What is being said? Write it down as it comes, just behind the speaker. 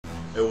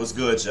It was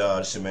good, y'all.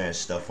 It's your man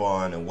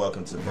Stephan, and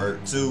welcome to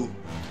Bert 2.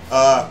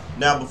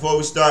 Now before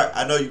we start,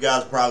 I know you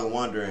guys are probably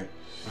wondering,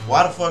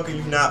 why the fuck are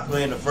you not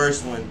playing the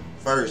first one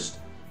first,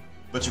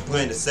 but you're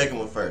playing the second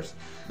one first?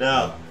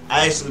 Now,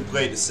 I actually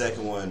played the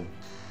second one,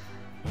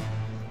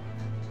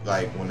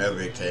 like, whenever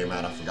it came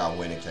out. I forgot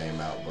when it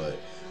came out,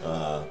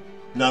 but,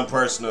 nothing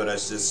personal.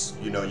 That's just,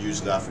 you know,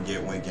 usually I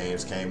forget when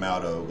games came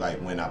out or, like,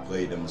 when I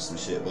played them or some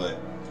shit, but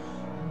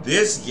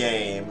this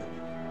game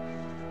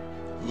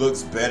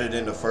looks better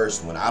than the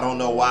first one. I don't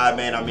know why,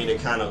 man. I mean,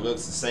 it kind of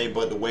looks the same,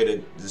 but the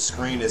way the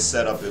screen is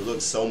set up, it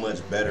looks so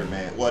much better,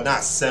 man. Well,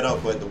 not set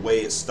up, but the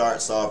way it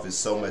starts off is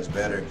so much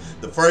better.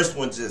 The first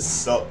one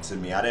just sucked to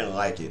me. I didn't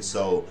like it.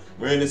 So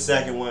we're in the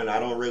second one. I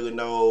don't really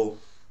know.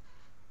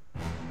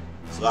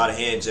 It's a lot of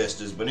hand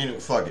gestures, but anyway,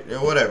 fuck it.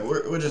 Yeah, whatever.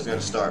 We're just gonna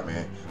start,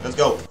 man. Let's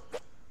go.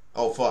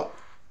 Oh, fuck.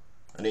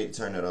 I need to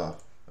turn that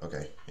off.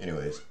 Okay.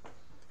 Anyways,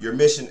 your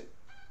mission.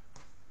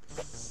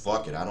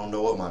 Fuck it, I don't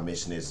know what my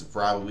mission is. It's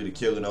probably to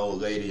kill an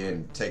old lady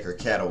and take her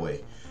cat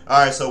away.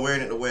 Alright, so we're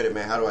in it with it,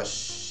 man. How do I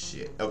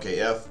shit? Okay,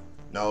 F.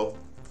 No.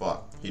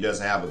 Fuck. He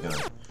doesn't have a gun.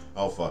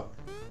 Oh, fuck.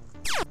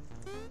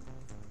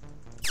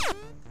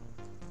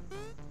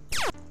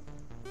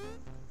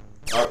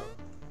 Oh.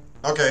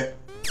 Okay.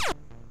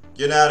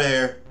 Get out of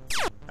here.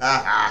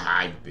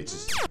 Ah, you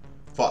bitches.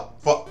 Fuck.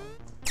 Fuck.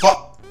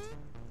 Fuck.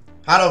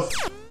 How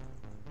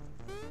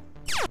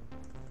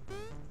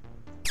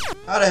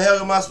the hell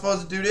am I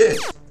supposed to do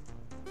this?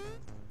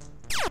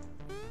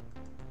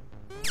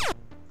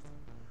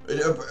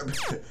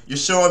 You're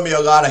showing me a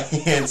lot of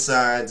hand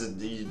signs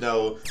and, you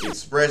know,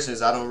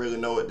 expressions. I don't really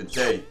know what to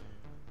tell you.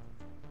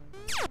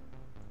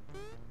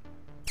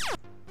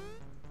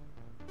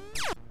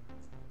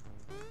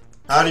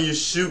 How do you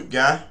shoot,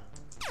 guy?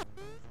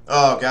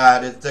 Oh,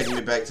 God, it's taking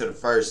me back to the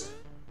first.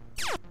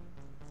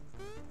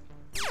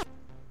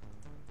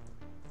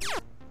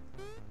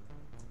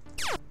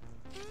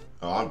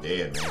 Oh, I'm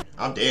dead, man.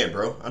 I'm dead,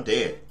 bro. I'm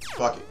dead.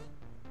 Fuck it.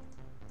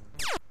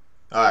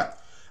 Alright.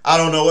 I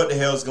don't know what the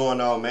hell's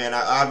going on, man.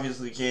 I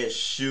obviously can't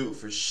shoot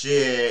for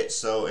shit,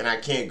 so, and I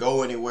can't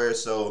go anywhere,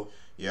 so,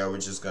 yeah, we're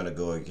just gonna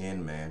go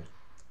again, man.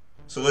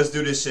 So let's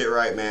do this shit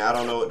right, man. I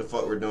don't know what the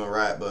fuck we're doing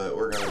right, but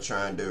we're gonna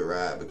try and do it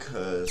right,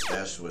 because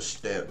that's what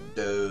Step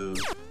do.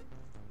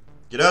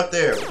 Get up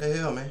there. What the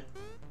hell, man?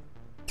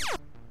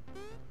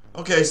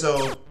 Okay,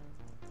 so,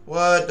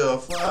 what the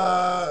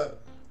fuck?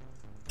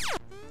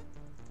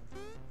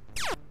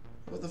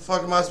 What the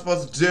fuck am I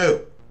supposed to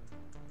do?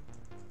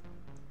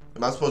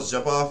 Am I supposed to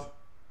jump off?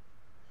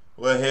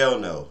 Well, hell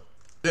no.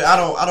 I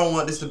don't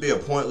want this to be a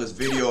pointless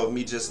video of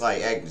me just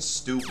like acting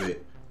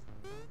stupid.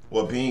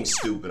 Or being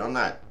stupid. I'm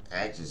not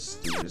acting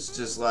stupid. It's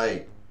just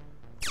like,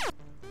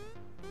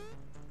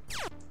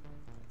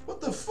 what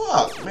the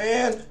fuck,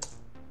 man?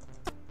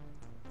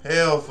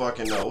 Hell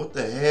fucking no. What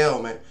the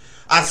hell, man?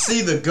 I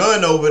see the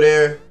gun over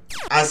there.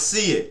 I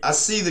see it. I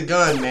see the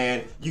gun,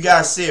 man. You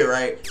guys see it,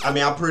 right? I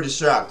mean, I'm pretty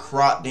sure I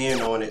cropped in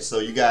on it so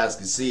you guys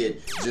can see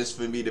it, just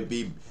for me to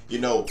be, you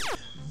know,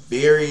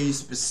 very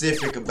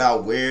specific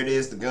about where it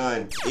is the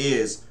gun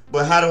is.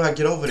 But how do I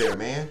get over there,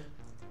 man?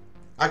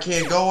 I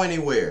can't go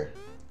anywhere.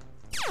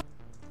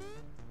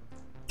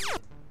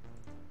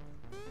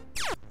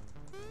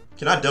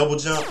 Can I double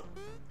jump?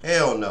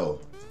 Hell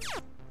no.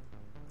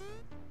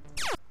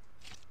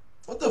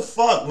 What the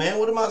fuck, man?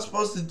 What am I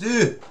supposed to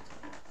do?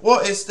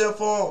 What is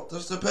Stephan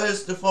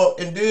supposed to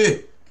fucking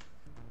do?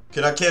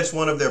 Can I catch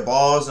one of their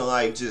balls and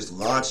like just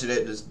launch it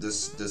at the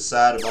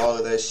side of all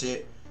of that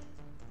shit?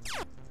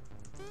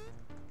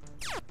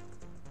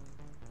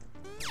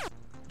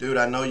 Dude,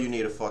 I know you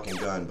need a fucking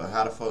gun, but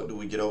how the fuck do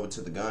we get over to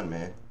the gun,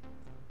 man?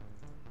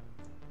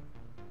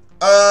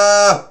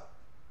 Well,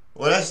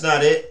 that's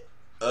not it.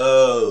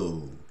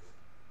 Oh.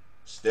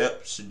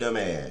 Steps your dumb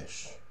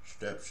ass.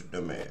 Steps your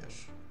dumb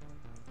ass.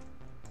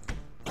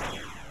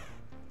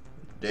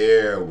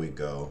 There we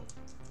go.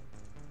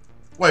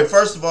 Wait,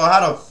 first of all,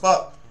 how the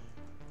fuck?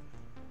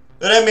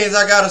 That means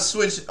I gotta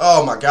switch.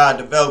 Oh my god,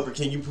 developer,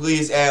 can you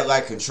please add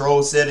like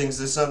control settings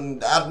or something?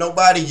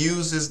 Nobody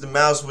uses the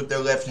mouse with their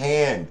left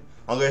hand.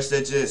 Unless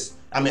they're just,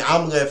 I mean,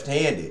 I'm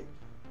left-handed.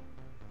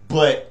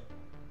 But,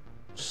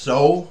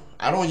 so,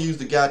 I don't use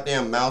the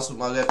goddamn mouse with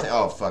my left hand.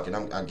 Oh, fuck it.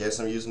 I guess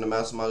I'm using the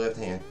mouse with my left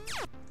hand.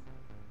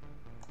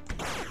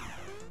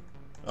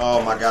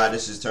 Oh my god,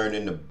 this just turned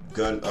into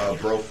gun,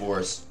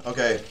 Broforce.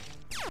 Okay.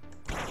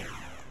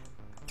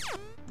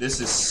 This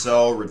is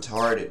so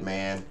retarded,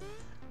 man.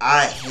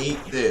 I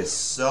hate this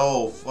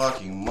so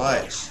fucking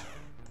much.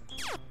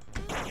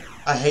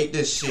 I hate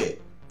this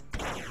shit.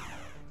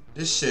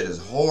 This shit is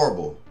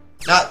horrible.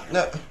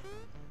 No.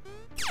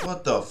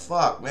 What the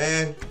fuck,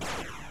 man?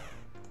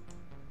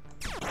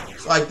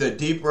 It's like the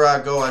deeper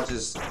I go,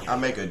 I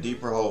make a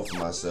deeper hole for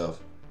myself.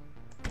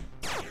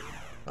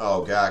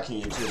 Oh god, can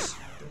you just...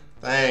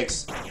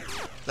 Thanks.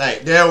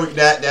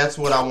 That's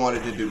what I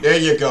wanted to do. There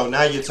you go.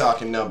 Now you're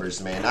talking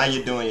numbers, man. Now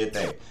you're doing your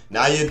thing.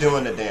 Now you're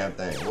doing the damn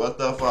thing. What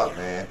the fuck,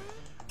 man?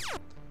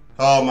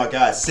 Oh my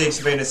god,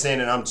 6 minutes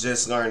in and I'm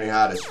just learning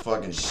how to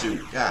fucking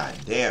shoot. God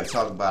damn,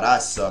 talk about I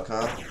suck,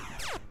 huh?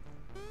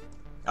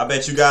 I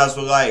bet you guys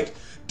were like,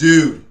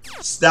 dude,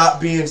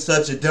 stop being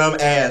such a dumb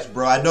ass,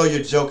 bro. I know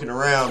you're joking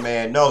around,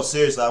 man. No,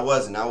 seriously, I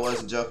wasn't. I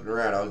wasn't joking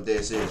around. I was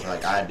dead serious.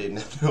 Like, I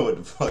didn't know what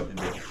the fuck to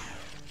do.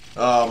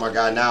 Oh my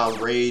god, now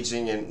I'm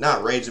raging, and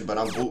not raging, but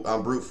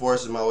I'm brute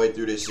forcing my way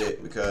through this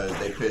shit because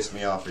they pissed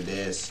me off for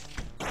this.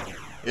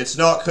 It's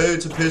not cool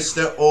to piss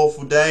them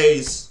awful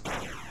days.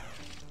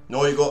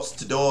 No, you got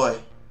to die.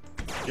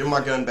 Give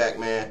my gun back,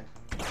 man.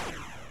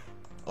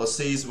 I'll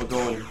seize my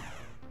gun.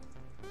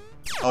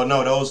 Oh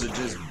no, those are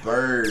just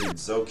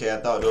birds. Okay, I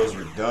thought those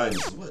were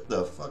guns. What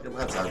the fuck am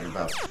I talking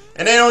about?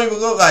 And they don't even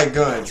look like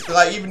guns.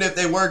 Like, even if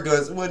they were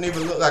guns, it wouldn't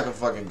even look like a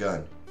fucking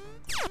gun.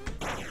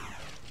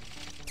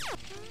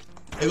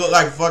 They look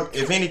like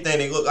if anything,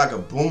 they look like a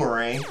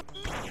boomerang.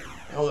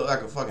 They don't look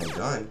like a fucking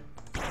gun.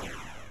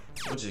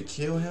 Would you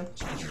kill him?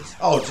 Jesus.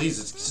 Oh,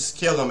 Jesus. Just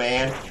kill him,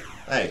 man.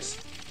 Thanks.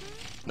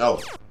 No.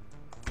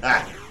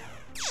 Ah.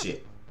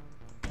 Shit.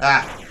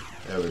 Ah.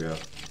 There we go.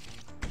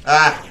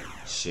 Ah.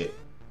 Shit.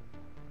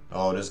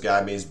 Oh, this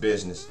guy means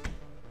business.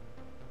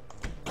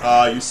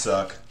 Oh, you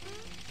suck.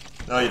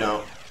 No, you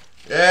don't.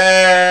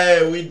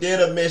 Hey, we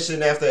did a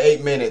mission after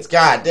 8 minutes.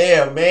 God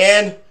damn,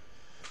 man.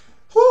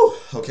 Whew.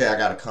 Okay, I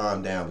gotta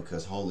calm down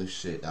because holy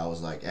shit, that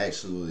was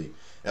actually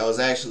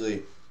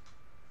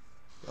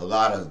a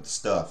lot of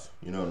stuff.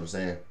 You know what I'm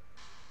saying?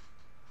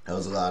 That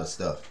was a lot of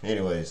stuff.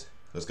 Anyways,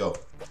 let's go.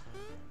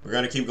 We're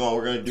gonna keep going.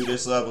 We're gonna do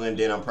this level and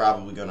then I'm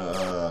probably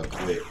gonna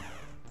quit.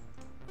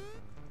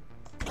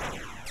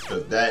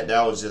 Cause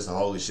that was just a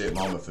holy shit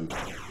moment for me.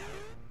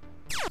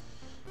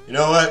 You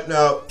know what?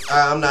 No,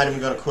 I'm not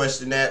even gonna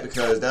question that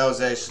because that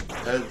was actually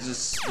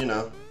just, you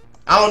know,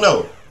 I don't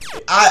know.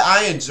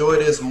 I enjoy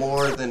this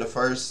more than the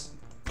first.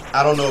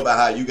 I don't know about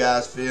how you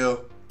guys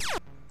feel,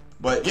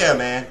 but yeah,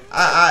 man,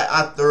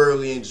 I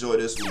thoroughly enjoy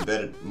this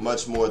one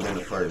much more than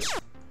the first.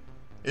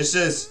 It's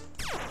just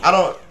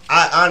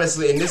I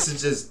honestly, and this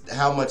is just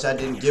how much I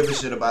didn't give a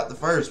shit about the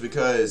first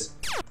because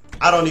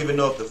I don't even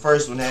know if the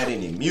first one had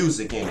any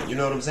music in it. You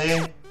know what I'm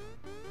saying?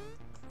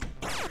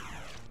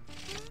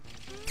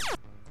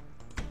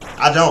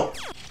 I don't.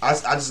 I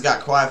just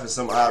got quiet for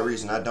some odd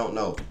reason. I don't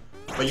know.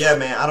 But yeah,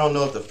 man, I don't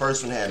know if the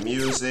first one had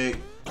music.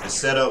 The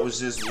setup was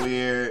just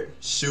weird.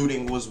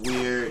 Shooting was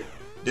weird.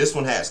 This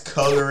one has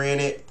color in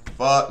it.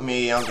 Fuck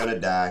me, I'm gonna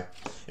die.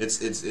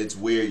 It's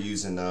weird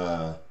using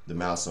the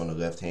mouse on the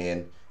left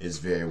hand. It's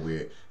very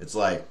weird. It's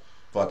like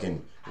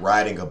fucking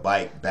riding a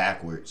bike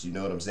backwards. You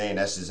know what I'm saying?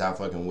 That's just how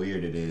fucking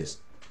weird it is.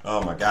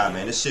 Oh my god,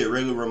 man, this shit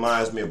really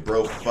reminds me of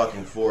Broke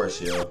fucking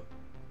Forest, yo.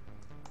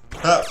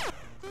 Huh.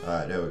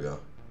 Alright, there we go.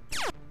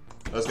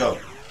 Let's go.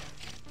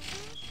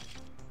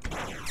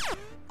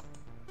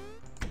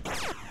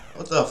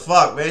 What the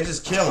fuck, man?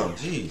 Just kill him.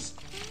 Jeez.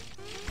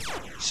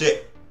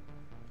 Shit.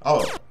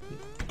 Oh.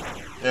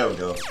 There we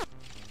go.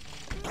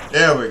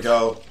 There we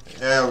go.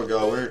 There we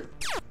go.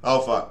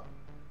 Oh, fuck.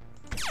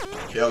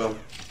 Kill him.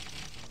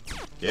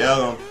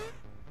 Kill him.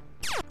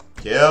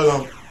 Kill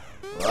him.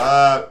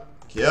 What?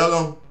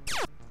 Kill him.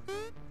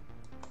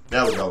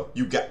 There we go.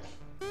 You got...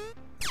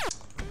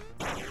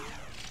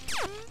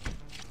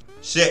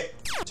 Shit.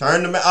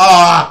 Turn the mouse.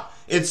 Ah!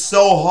 It's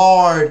so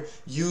hard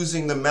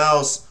using the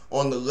mouse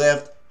on the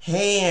left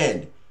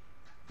hand.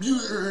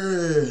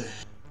 I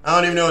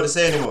don't even know what to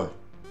say anymore.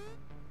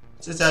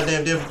 It's just how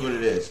damn difficult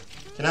it is.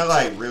 Can I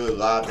like really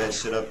lob that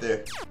shit up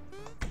there?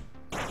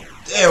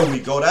 There we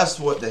go. That's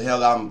what the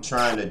hell I'm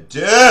trying to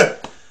do.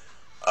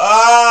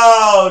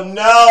 Oh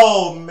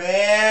no,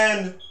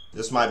 man.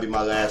 This might be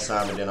my last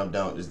time and then I'm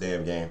done with this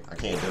damn game. I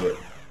can't do it.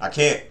 I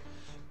can't.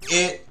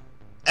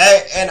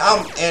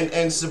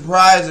 And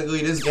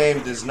surprisingly, this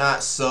game does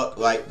not suck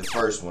like the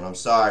first one. I'm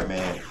sorry,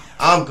 man.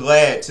 I'm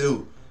glad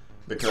too,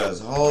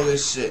 because holy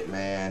shit,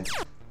 man.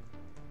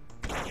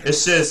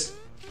 It's just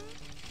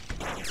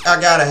I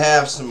gotta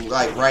have some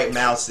like right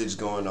mousage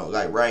going on,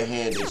 like right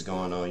handage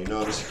going on. You know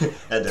what I'm saying?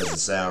 That doesn't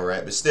sound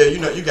right, but still,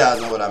 you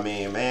guys know what I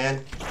mean,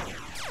 man.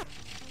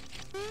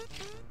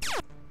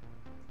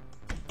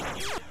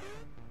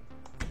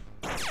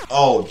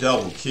 Oh,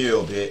 double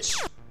kill, bitch.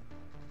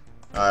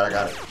 Alright, I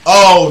got it.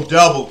 Oh,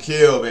 double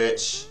kill,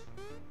 bitch.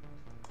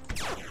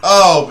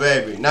 Oh,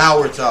 baby. Now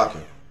we're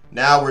talking.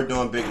 Now we're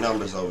doing big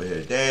numbers over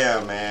here.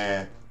 Damn,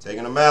 man.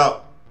 Taking them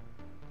out.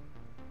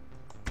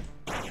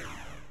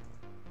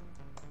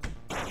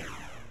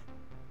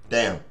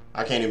 Damn.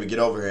 I can't even get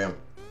over him.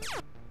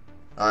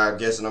 Alright, I'm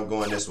guessing I'm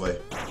going this way.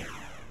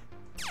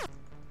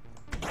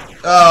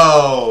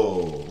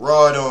 Oh,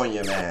 right on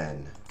you,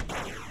 man.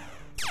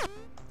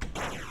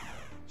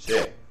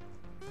 Shit.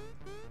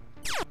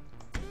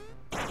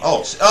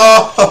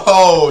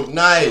 Oh,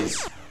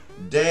 nice.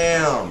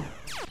 Damn.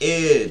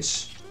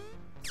 Edge.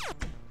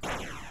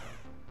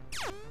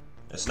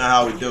 That's not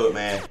how we do it,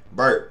 man.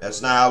 Bert,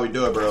 that's not how we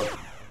do it, bro.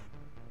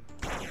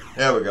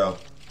 There we go.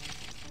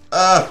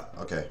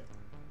 Okay.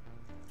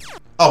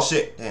 Oh,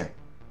 shit. Damn. I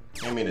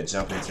didn't mean to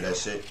jump into that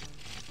shit.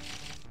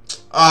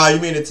 You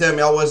mean to tell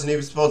me I wasn't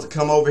even supposed to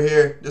come over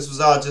here? This was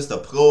all just a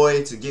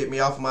ploy to get me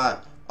off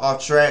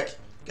track?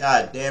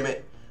 God damn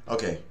it.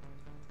 Okay.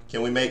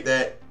 Can we make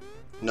that?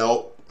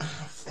 Nope.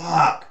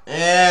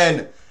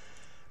 man.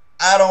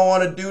 I don't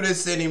want to do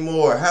this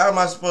anymore. How am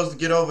I supposed to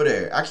get over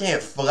there? I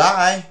can't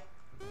fly.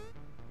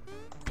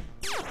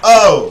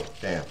 Oh,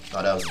 damn.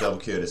 Thought that was a double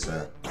kill this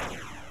time.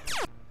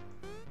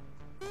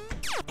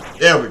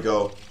 There we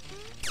go.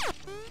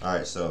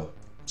 Alright, so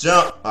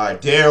jump.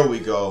 Alright, there we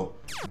go.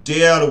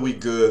 There we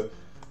go.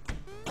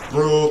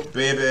 Bro,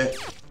 baby.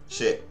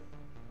 Shit.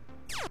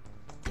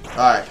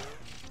 Alright.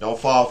 Don't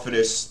fall for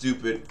this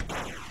stupid.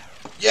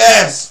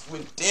 Yes! We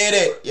did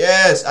it!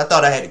 Yes! I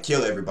thought I had to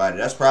kill everybody.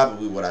 That's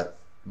probably what I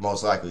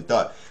most likely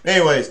thought.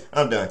 Anyways,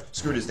 I'm done.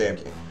 Screw this damn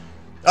game.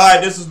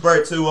 Alright, this was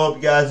Bert 2. Hope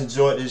you guys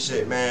enjoyed this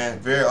shit, man.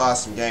 Very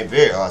awesome game.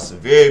 Very awesome.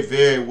 Very,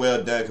 very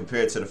well done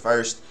compared to the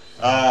first.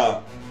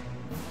 I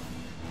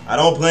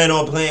don't plan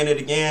on playing it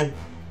again.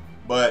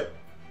 But,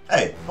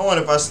 hey, I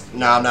wonder if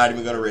nah, I'm not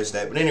even going to risk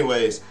that. But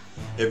anyways,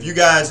 if you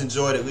guys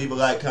enjoyed it, leave a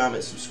like,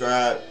 comment,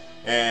 subscribe.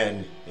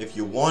 And if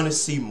you want to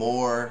see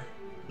more,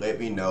 let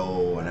me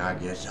know. And I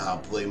guess I'll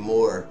play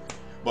more.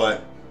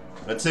 But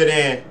until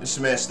then, this is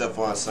your man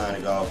Stephan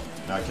signing off.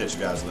 And I'll catch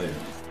you guys later.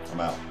 I'm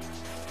out.